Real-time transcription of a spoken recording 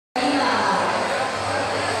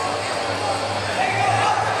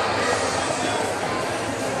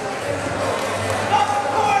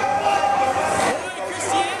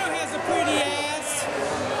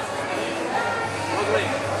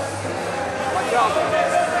job.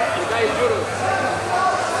 The guy is judo.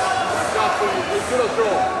 Good job for you. Good judo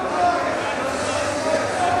throw.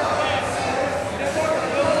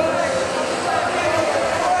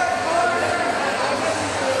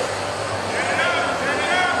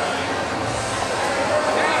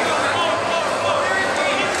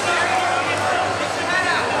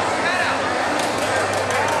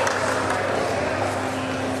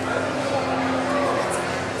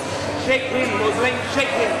 Shake him, Muslim, shake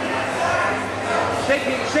him. Shake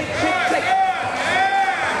him, shake, shake, shake.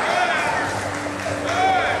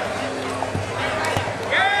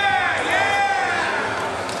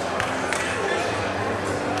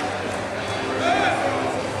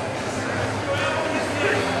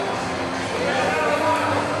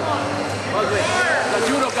 Muslim, the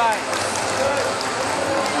judo guy.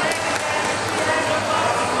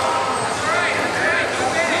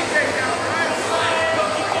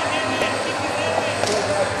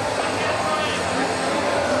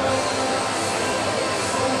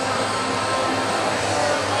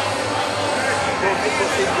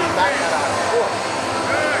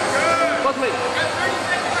 Muslim,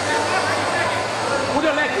 put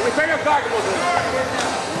your leg, repair your guard, Muslim.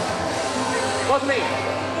 Muslim,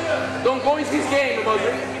 don't go into his game,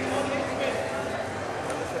 Muslim.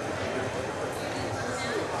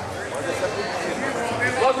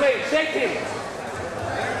 Muslim, shake him.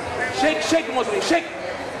 Shake, shake, Muslim, shake.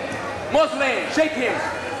 Muslim, shake him.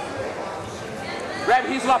 Grab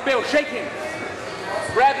his lapel, shake him.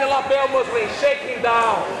 Grab the lapel, Muslim, shake him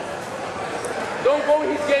down. Don't go in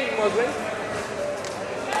his game, Muslim.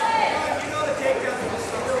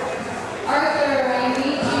 Arthur, I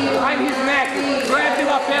need you. Behind his neck. Grab the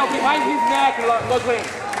lapel behind his neck, Muslim.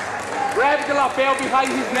 Grab the lapel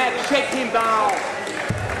behind his neck, shake him down.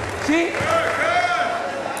 See?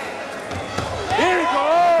 Here we go.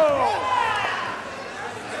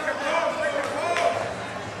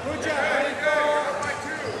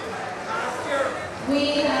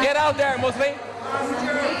 Get out there, Muslim.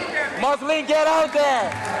 Muslim, get out there.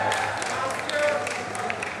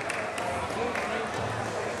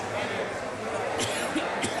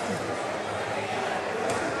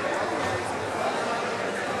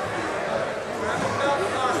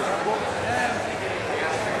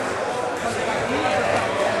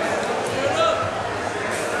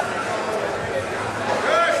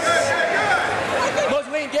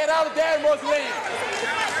 Muslim, get out there, Muslim.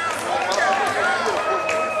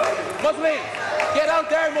 Muslim, get out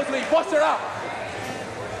there, Muslim. Bust her up.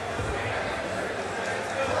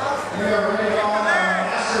 We are ready on our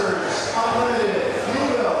Masters Unlimited Blue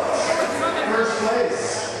Belts. First place,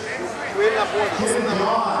 Kim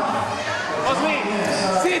John. Muslim,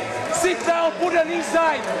 sit down, put an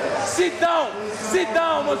inside. Sit down,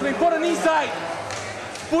 Muslim, put an inside.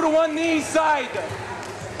 Put one knee inside.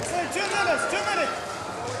 2 minutes.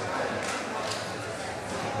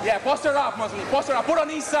 Yeah, post her up, Muslim, post her up. Put on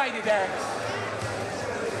the inside there.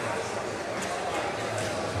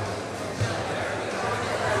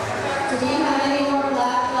 Do you have any more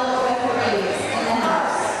black belt referees in the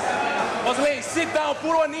house? Muslim, sit down,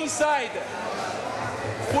 put one knee inside.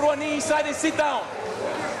 Put one knee inside and sit down.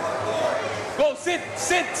 Go, sit.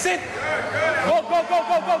 Go.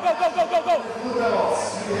 Blue belts,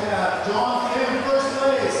 we have John Kim first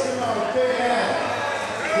place. Give him a big hand.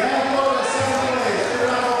 Dan Loda second place. Give him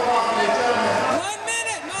a round of applause, ladies and gentlemen. 1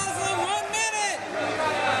 minute, Muslim, 1 minute.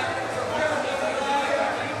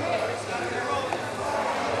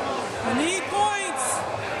 I need points.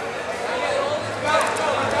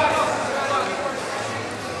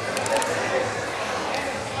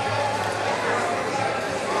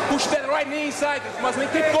 Push that right knee inside, Muslim.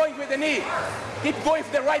 Keep going with the knee. Keep going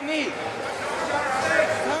with the right knee.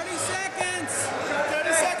 30 seconds.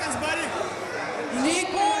 30 seconds, buddy. You need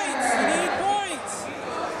points.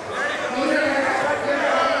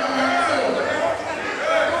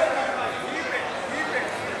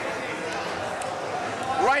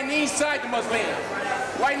 Right knee inside, Muslim.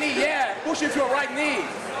 Right knee, yeah. Push it with your right knee.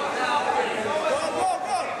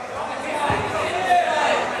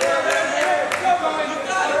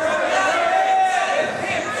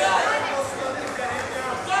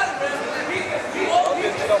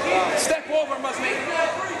 Step over, Muslim.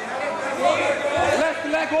 Left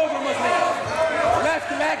leg over, Muslim.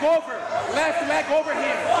 Left leg over. Left leg over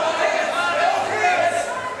him.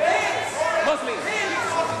 Muslim.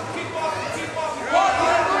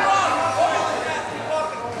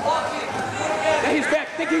 Take his back.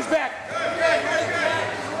 Take his back.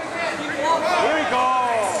 Here we go.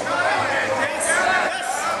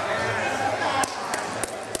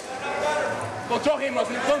 Don't throw him,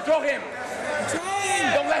 Muslim. Don't throw him.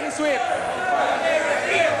 Don't let him sweep.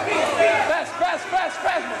 Fast.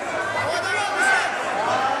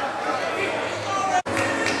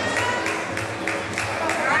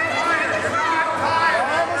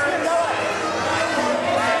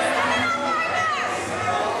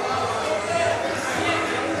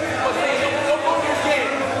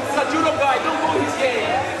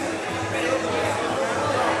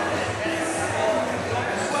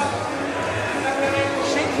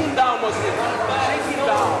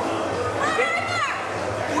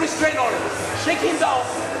 Shake him down.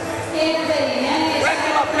 Everybody, now you Grab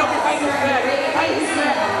the lapel behind his back. Behind his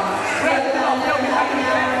back. Grab the lapel behind his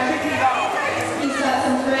back. Shake him down. He's got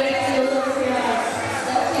some great skills over here on the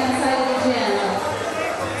left-hand side of the gym.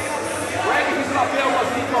 Grab his lapel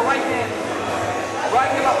with your right hand. Grab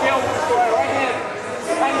the lapel with your right hand.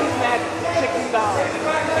 Behind his back. Shake him down.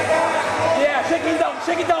 Yeah, shake him down.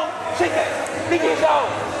 Shake it down. Shake it. Bring him down.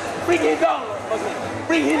 Bring him down, Muslim.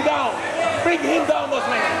 Bring him down. Bring him down,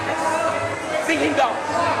 Muslim. Bring him down.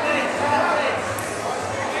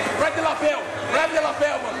 Grab the lapel. Grab the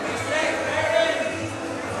lapel, Muslim.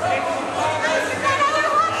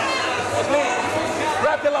 Muslim.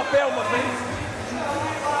 Grab the lapel, Muslim.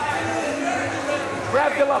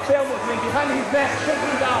 Grab the lapel, Muslim. Behind his neck. Shake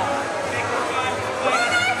him down.